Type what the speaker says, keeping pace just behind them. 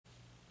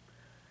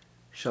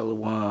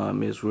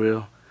Shalom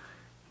Israel,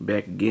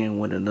 back again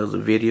with another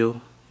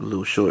video, a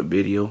little short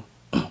video.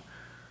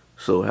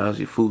 So how's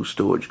your food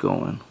storage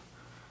going?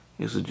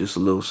 This is just a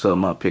little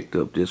something I picked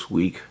up this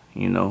week,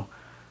 just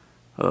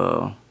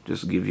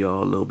to give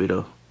y'all a little bit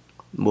of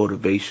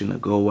motivation to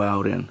go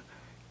out and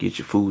get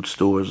your food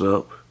stores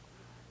up,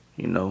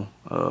 to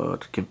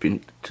continue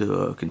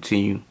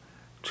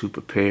to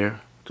prepare,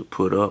 to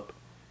put up,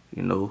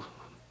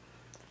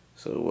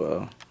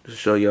 So to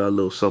show y'all a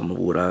little something of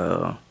what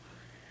I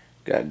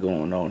got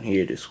going on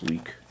here this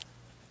week,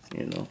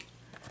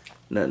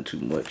 nothing too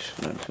much,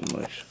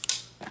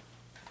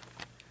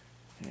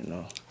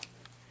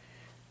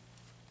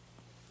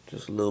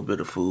 just a little bit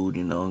of food,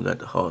 got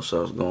the hot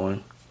sauce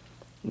going,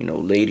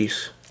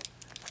 ladies,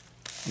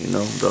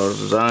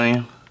 daughters of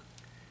Zion,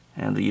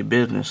 handle your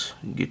business,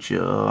 get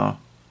your,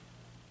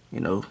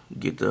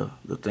 get the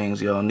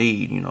things y'all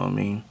need,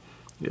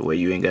 that way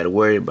you ain't got to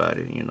worry about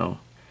it,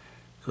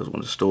 because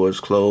when the store is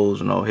closed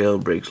and all hell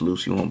breaks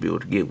loose, you won't be able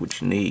to get what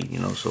you need,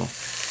 so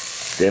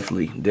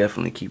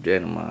definitely keep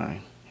that in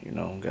mind,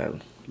 got a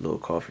little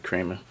coffee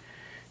creamer,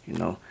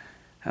 I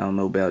don't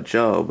know about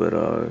y'all, but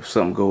if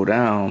something go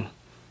down,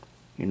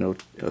 a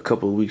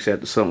couple of weeks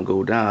after something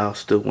go down, I'll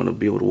still want to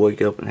be able to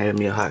wake up and have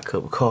me a hot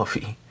cup of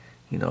coffee,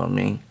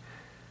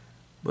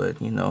 but,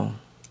 a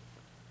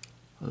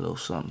little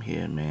something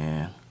here,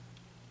 man,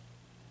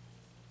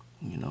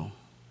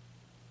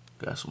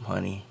 got some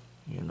honey,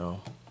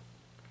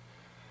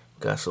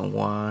 got some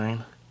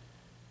wine,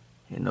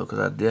 because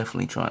I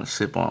definitely trying to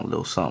sip on a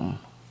little something.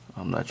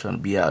 I'm not trying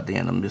to be out there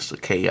in the midst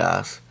of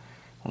chaos.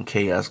 When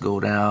chaos go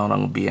down,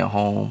 I'm going to be at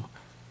home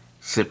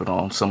sipping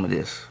on some of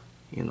this,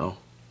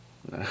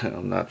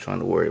 I'm not trying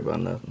to worry about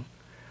nothing.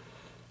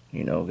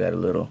 Got a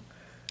little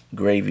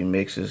gravy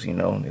mixes,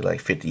 they're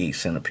like 58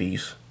 cents a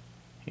piece,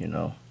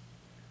 little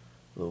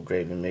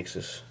gravy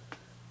mixes.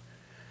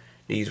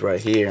 These right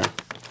here,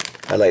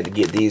 I like to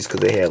get these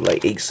because they have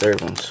like 8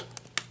 servings,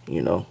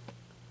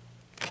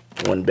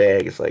 One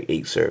bag is like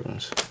 8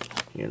 servings,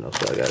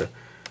 so I got a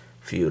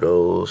few of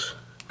those.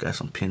 Got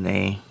some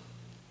penne,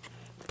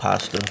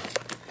 pasta,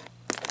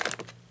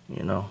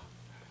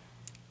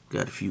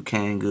 got a few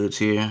canned goods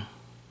here,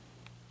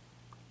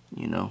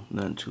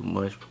 nothing too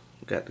much.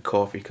 Got the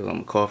coffee because I'm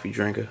a coffee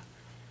drinker.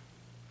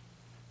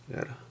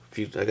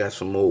 I got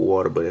some more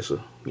water, but it's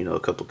a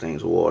couple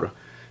things of water.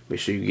 Make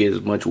sure you get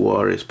as much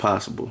water as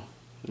possible,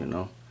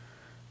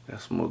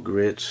 Got some more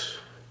grits.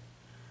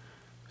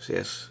 So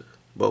that's,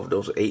 both of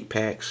those are 8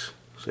 packs,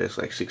 so that's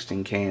like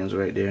 16 cans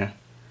right there.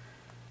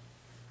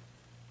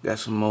 Got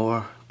some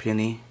more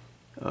penne,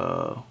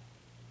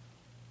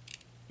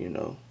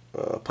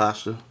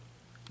 pasta.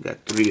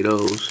 Got 3 of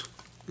those.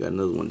 Got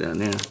another one down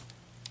there.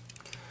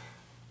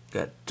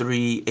 Got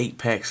 3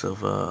 8-packs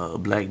of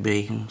black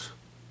bacons,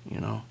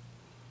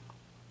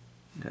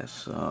 Got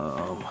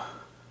some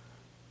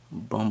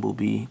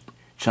bumblebee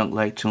chunk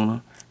like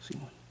tuna. See,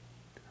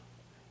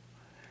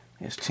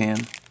 that's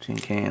 10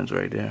 cans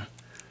right there.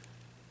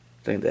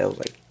 I think that was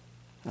like,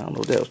 I don't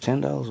know if that was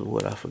 $10 or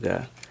what, I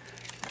forgot.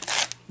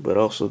 But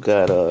also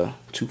got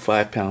 2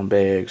 5-pound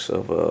bags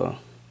of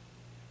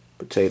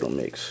potato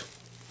mix,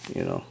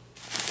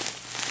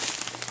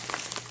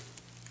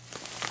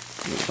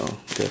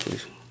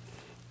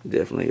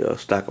 definitely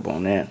stock up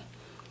on that.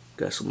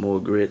 Got some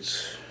more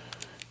grits,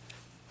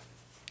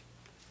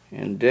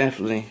 and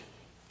definitely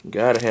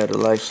gotta have the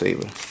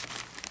lifesaver.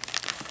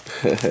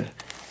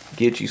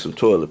 Get you some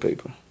toilet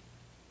paper.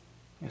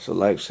 It's a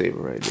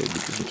lifesaver right there. Get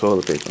you some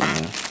toilet paper,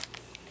 man.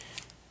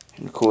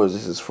 And of course,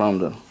 this is from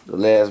the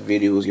last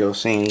videos y'all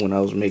seen when I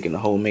was making the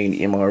homemade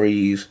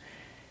MREs.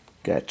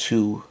 Got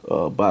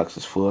 2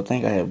 boxes full. I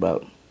think I have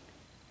about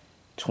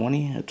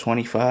 20 or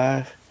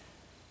 25,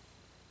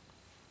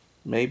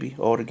 maybe,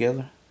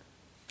 altogether.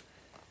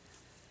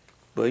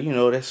 But,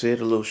 that's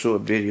it. A little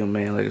short video,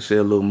 man. Like I said,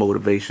 a little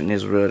motivation,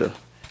 Israel, to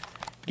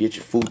get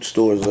your food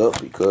stores up,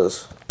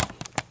 because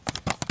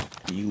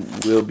you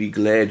will be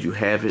glad you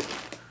have it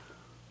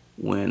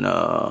when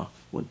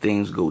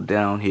things go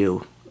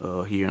downhill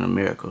here in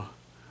America.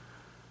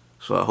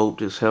 So I hope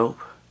this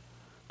helped.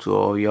 To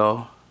all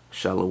y'all,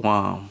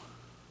 shalom.